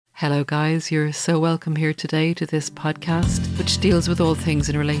Hello guys, you're so welcome here today to this podcast which deals with all things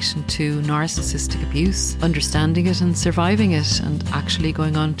in relation to narcissistic abuse, understanding it and surviving it and actually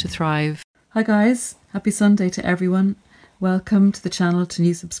going on to thrive. Hi guys, happy Sunday to everyone. Welcome to the channel, to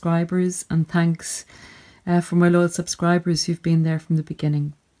new subscribers, and thanks for my loyal subscribers who've been there from the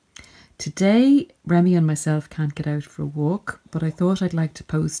beginning. Today, Remy and myself can't get out for a walk, but I thought I'd like to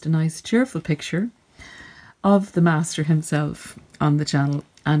post a nice cheerful picture of the master himself on the channel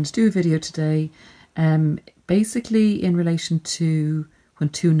and do a video today basically in relation to when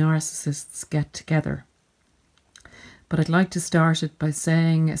two narcissists get together. But I'd like to start it by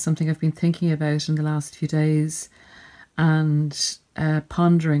saying something I've been thinking about in the last few days and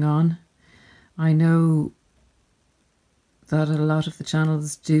pondering on. I know that a lot of the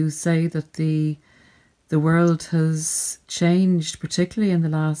channels do say that the world has changed, particularly in the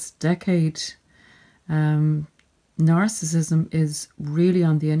last decade. Narcissism is really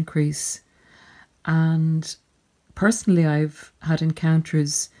on the increase, and personally I've had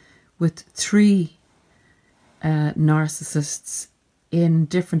encounters with three narcissists in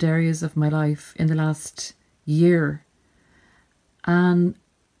different areas of my life in the last year, and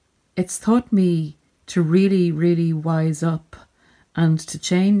it's taught me to really wise up and to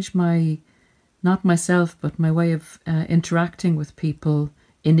change not myself but my way of interacting with people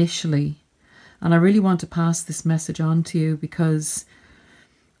initially. And I really want to pass this message on to you because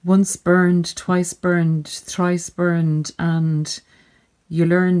once burned, twice burned, thrice burned, and you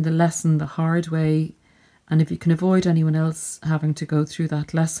learn the lesson the hard way. And if you can avoid anyone else having to go through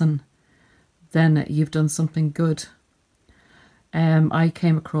that lesson, then you've done something good. I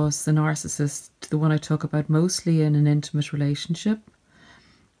came across the narcissist, the one I talk about mostly in an intimate relationship.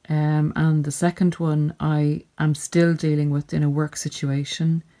 And the second one I am still dealing with in a work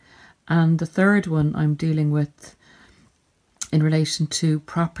situation. And the third one I'm dealing with in relation to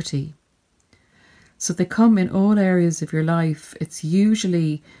property. So they come in all areas of your life. It's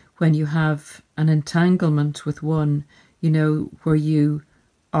usually when you have an entanglement with one, where you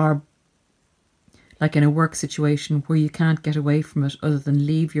are like in a work situation where you can't get away from it other than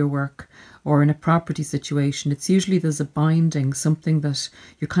leave your work, or in a property situation. It's usually there's a binding, something that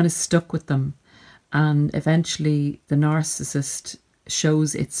you're kind of stuck with them. And eventually the narcissist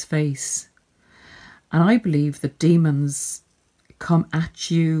shows its face. And I believe that demons come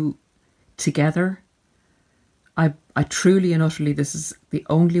at you together. I truly and utterly, this is the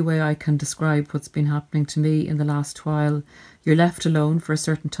only way I can describe what's been happening to me in the last while. You're left alone for a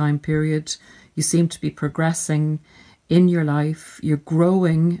certain time period. You seem to be progressing in your life. You're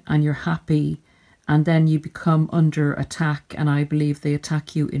growing and you're happy. And then you become under attack. And I believe they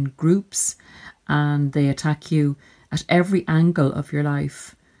attack you in groups, and they attack you at every angle of your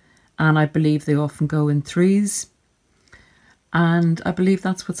life. And I believe they often go in threes. And I believe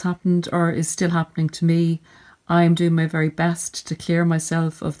that's what's happened, or is still happening to me. I'm doing my very best to clear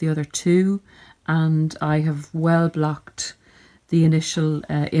myself of the other two, and I have well blocked the initial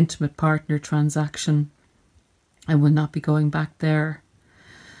intimate partner transaction. I will not be going back there.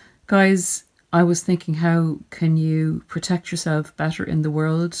 Guys, I was thinking, how can you protect yourself better in the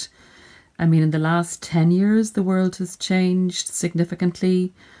world? I mean, in the last 10 years, the world has changed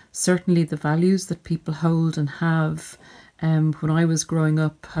significantly. Certainly the values that people hold and have when I was growing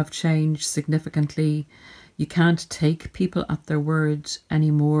up have changed significantly. You can't take people at their word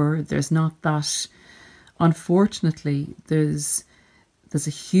anymore. There's not that. Unfortunately, there's a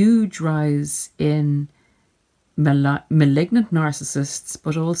huge rise in malignant narcissists,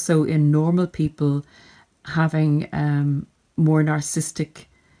 but also in normal people having more narcissistic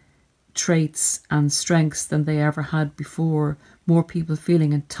traits and strengths than they ever had before. More people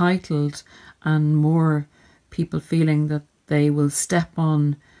feeling entitled, and more people feeling that they will step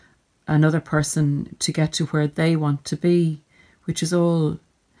on another person to get to where they want to be, which is all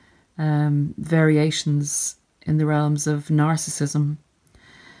variations in the realms of narcissism.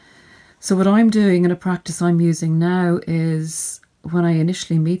 So what I'm doing, in a practice I'm using now, is when I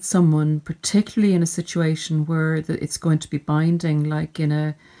initially meet someone, particularly in a situation where it's going to be binding, like in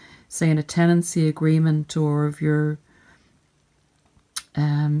a tenancy agreement, or if you're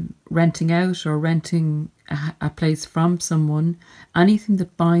renting out or renting a place from someone, anything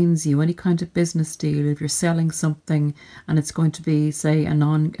that binds you, any kind of business deal, if you're selling something and it's going to be, say,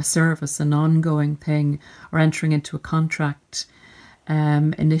 a service, an ongoing thing, or entering into a contract,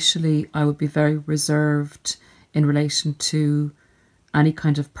 initially I would be very reserved in relation to any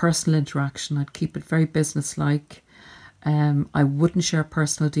kind of personal interaction. I'd keep it very businesslike. I wouldn't share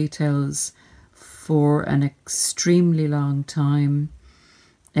personal details for an extremely long time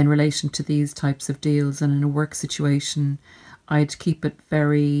in relation to these types of deals. And in a work situation, I'd keep it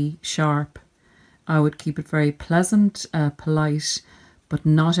very sharp. I would keep it very pleasant, polite, but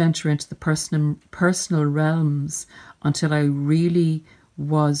not enter into the personal realms until I really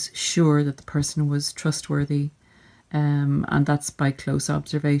was sure that the person was trustworthy. And that's by close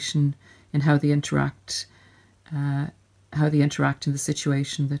observation in how they interact, in the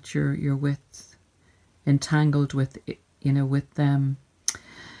situation that you're with, entangled with, with them.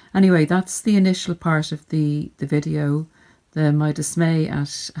 Anyway, that's the initial part of the video, my dismay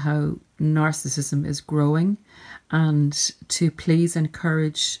at how narcissism is growing, and to please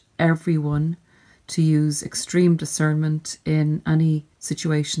encourage everyone to use extreme discernment in any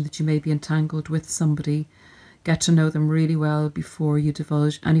situation that you may be entangled with somebody. Get to know them really well before you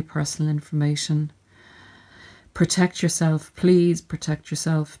divulge any personal information. Protect yourself, please protect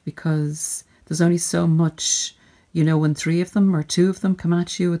yourself, because there's only so much, when 3 of them or 2 of them come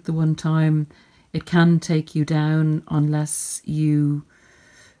at you at the one time. It can take you down unless you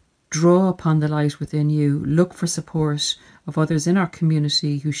draw upon the light within you. Look for support of others in our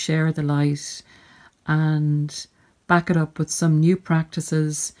community who share the light, and back it up with some new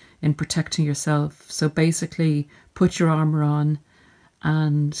practices in protecting yourself. So basically, put your armour on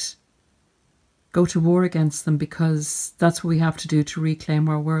and go to war against them, because that's what we have to do to reclaim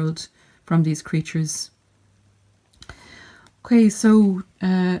our world from these creatures. Okay, so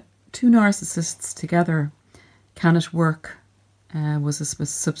 2 narcissists together, can it work? Was a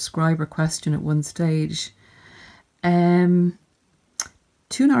subscriber question at one stage. 2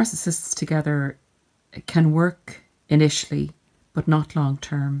 narcissists together can work initially, but not long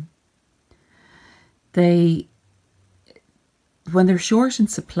term. When they're short in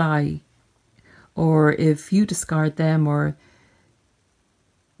supply, or if you discard them, or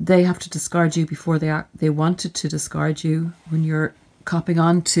they have to discard you before they wanted to discard you, when you're copping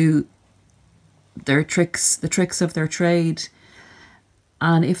on to their tricks, the tricks of their trade.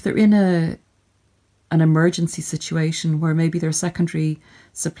 And if they're in an emergency situation where maybe their secondary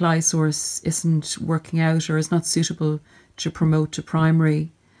supply source isn't working out or is not suitable to promote to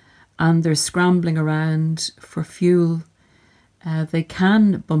primary, and they're scrambling around for fuel, they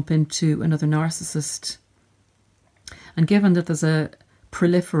can bump into another narcissist. And given that there's a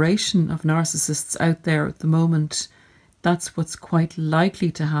proliferation of narcissists out there at the moment, that's what's quite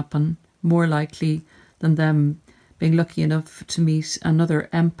likely to happen, more likely than them being lucky enough to meet another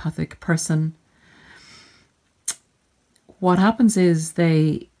empathic person. What happens is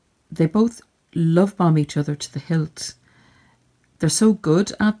they both love bomb each other to the hilt. They're so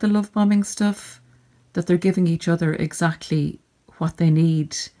good at the love bombing stuff that they're giving each other exactly what they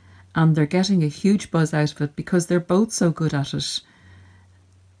need, and they're getting a huge buzz out of it because they're both so good at it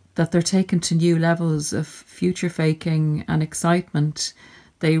that they're taken to new levels of future faking and excitement.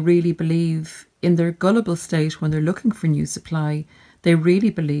 They really believe, in their gullible state when they're looking for new supply, they really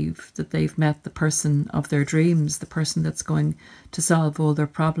believe that they've met the person of their dreams, the person that's going to solve all their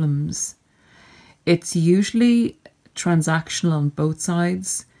problems. It's usually transactional on both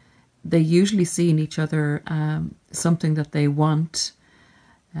sides. They usually see in each other something that they want.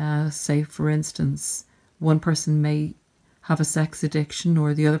 Say, for instance, one person may have a sex addiction,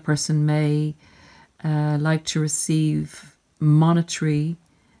 or the other person may like to receive monetary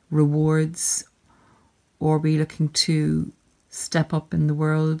rewards, or be looking to step up in the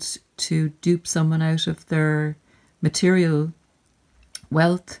world to dupe someone out of their material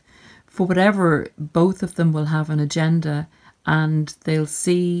wealth. For whatever, both of them will have an agenda, and they'll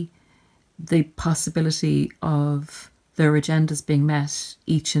see the possibility of their agendas being met,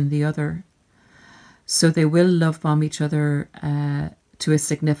 each in the other. So they will love bomb each other to a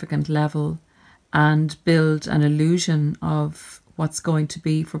significant level and build an illusion of what's going to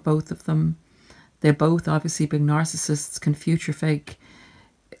be for both of them. They both, obviously being narcissists, can future fake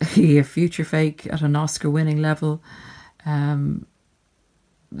at an Oscar-winning level.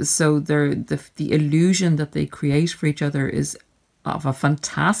 So the illusion that they create for each other is of a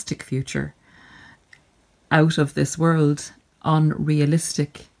fantastic future, out of this world,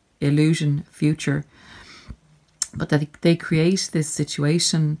 unrealistic illusion future. But that they create this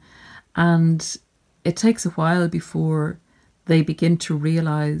situation, and it takes a while before they begin to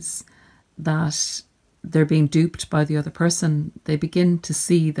realise that they're being duped by the other person. They begin to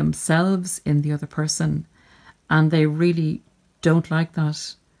see themselves in the other person, and they really don't like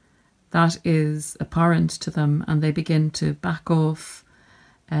that. That is abhorrent to them, and they begin to back off.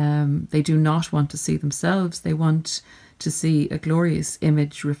 They do not want to see themselves. They want to see a glorious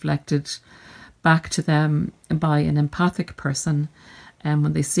image reflected back to them by an empathic person. And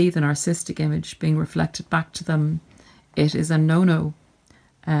when they see the narcissistic image being reflected back to them, it is a no-no.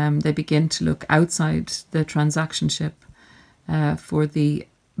 They begin to look outside the transactionship for the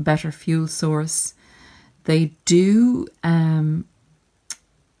better fuel source. They do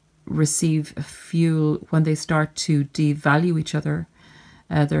receive fuel when they start to devalue each other.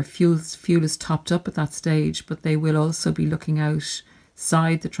 Their fuel is topped up at that stage, but they will also be looking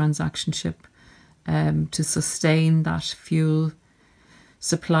outside the transaction ship to sustain that fuel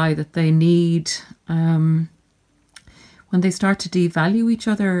supply that they need. When they start to devalue each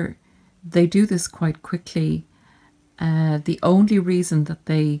other, they do this quite quickly. The only reason that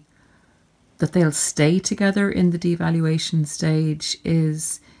they'll stay together in the devaluation stage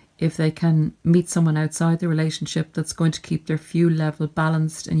is if they can meet someone outside the relationship that's going to keep their fuel level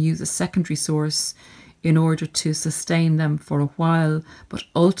balanced and use a secondary source in order to sustain them for a while. But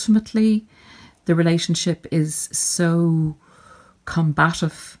ultimately, the relationship is so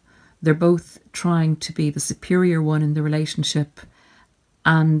combative. They're both trying to be the superior one in the relationship,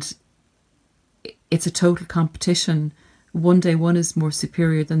 and it's a total competition. One day one is more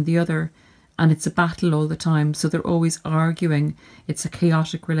superior than the other, and it's a battle all the time. So they're always arguing. It's a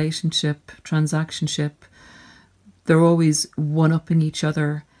chaotic relationship, transactionship. They're always one-upping each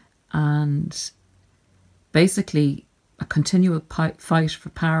other, and basically a continual fight for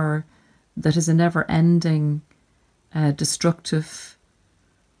power that is a never-ending destructive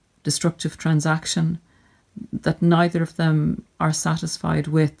transaction that neither of them are satisfied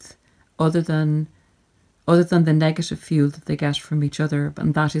with, other than the negative fuel that they get from each other,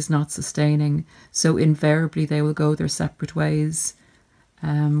 and that is not sustaining. So invariably they will go their separate ways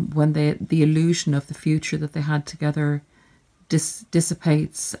when the illusion of the future that they had together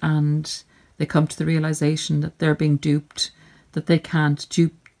dissipates, and they come to the realization that they're being duped, that they can't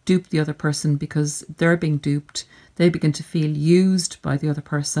dupe the other person because they're being duped. They begin to feel used by the other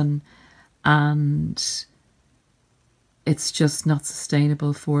person, and it's just not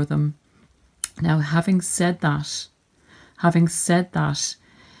sustainable for them. Now, having said that,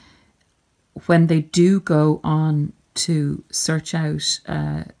 when they do go on to search out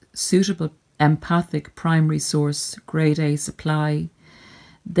a suitable empathic primary source, grade A supply,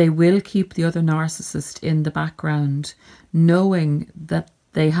 they will keep the other narcissist in the background, knowing that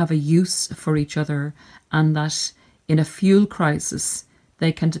they have a use for each other, and that in a fuel crisis,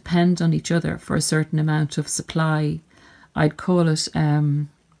 they can depend on each other for a certain amount of supply. I'd call it,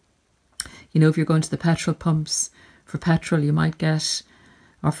 if you're going to the petrol pumps for petrol, you might get,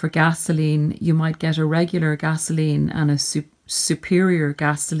 or for gasoline, you might get a regular gasoline and a superior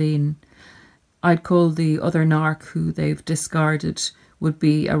gasoline. I'd call the other narc who they've discarded would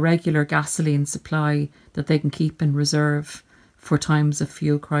be a regular gasoline supply that they can keep in reserve for times of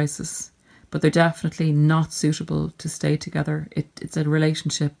fuel crisis. But they're definitely not suitable to stay together. It's a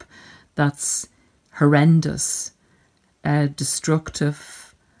relationship that's horrendous,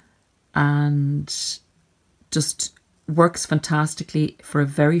 destructive, and just works fantastically for a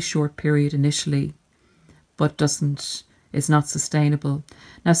very short period initially, but is not sustainable.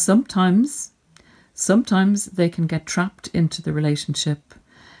 Now, sometimes they can get trapped into the relationship.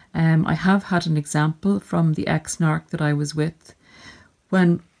 I have had an example from the ex-narc that I was with,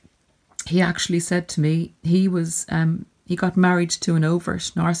 when he actually said to me, he got married to an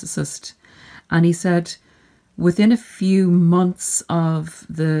overt narcissist, and he said within a few months of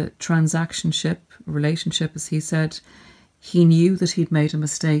the relationship, as he said, he knew that he'd made a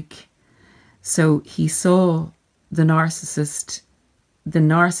mistake. So he saw the narcissism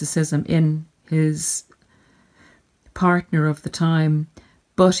in his partner of the time,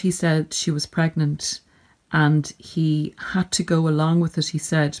 but he said she was pregnant, and he had to go along with it, he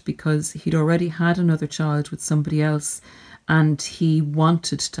said, because he'd already had another child with somebody else, and he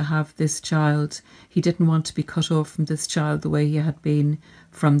wanted to have this child. He didn't want to be cut off from this child the way he had been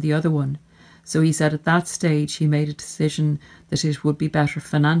from the other one. So he said at that stage he made a decision that it would be better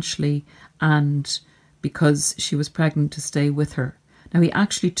financially, and because she was pregnant, to stay with her. Now, he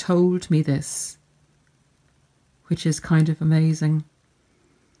actually told me this, which is kind of amazing.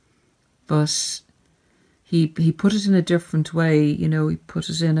 But he put it in a different way, he put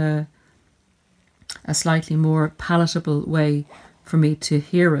it in a slightly more palatable way for me to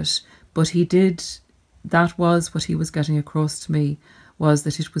hear it. But that was what he was getting across to me, was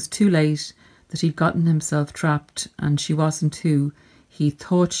that it was too late, that he'd gotten himself trapped, and she wasn't who he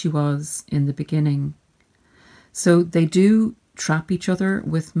thought she was in the beginning. So they do trap each other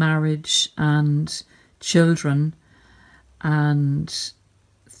with marriage and children and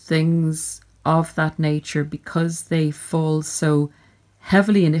things of that nature, because they fall so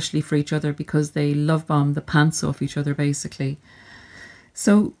heavily initially for each other, because they love bomb the pants off each other, basically.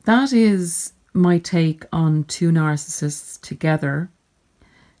 So that is my take on two narcissists together.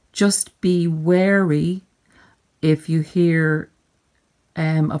 Just be wary if you hear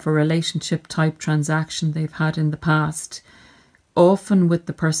of a relationship type transaction they've had in the past, often with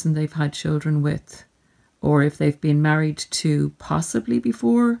the person they've had children with, or if they've been married to possibly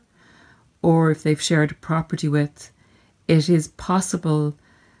before, or if they've shared a property with, it is possible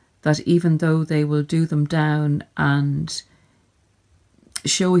that even though they will do them down and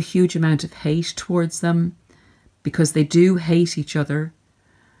show a huge amount of hate towards them, because they do hate each other,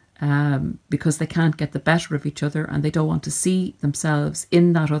 because they can't get the better of each other and they don't want to see themselves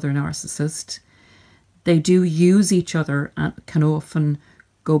in that other narcissist, they do use each other and can often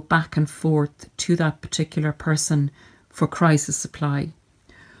go back and forth to that particular person for crisis supply.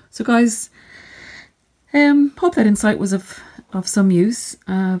 So guys, hope that insight was of some use.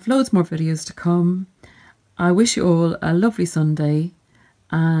 I've loads more videos to come. I wish you all a lovely Sunday,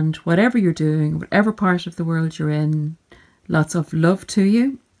 and whatever you're doing, whatever part of the world you're in, lots of love to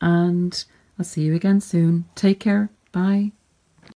you, and I'll see you again soon. Take care. Bye.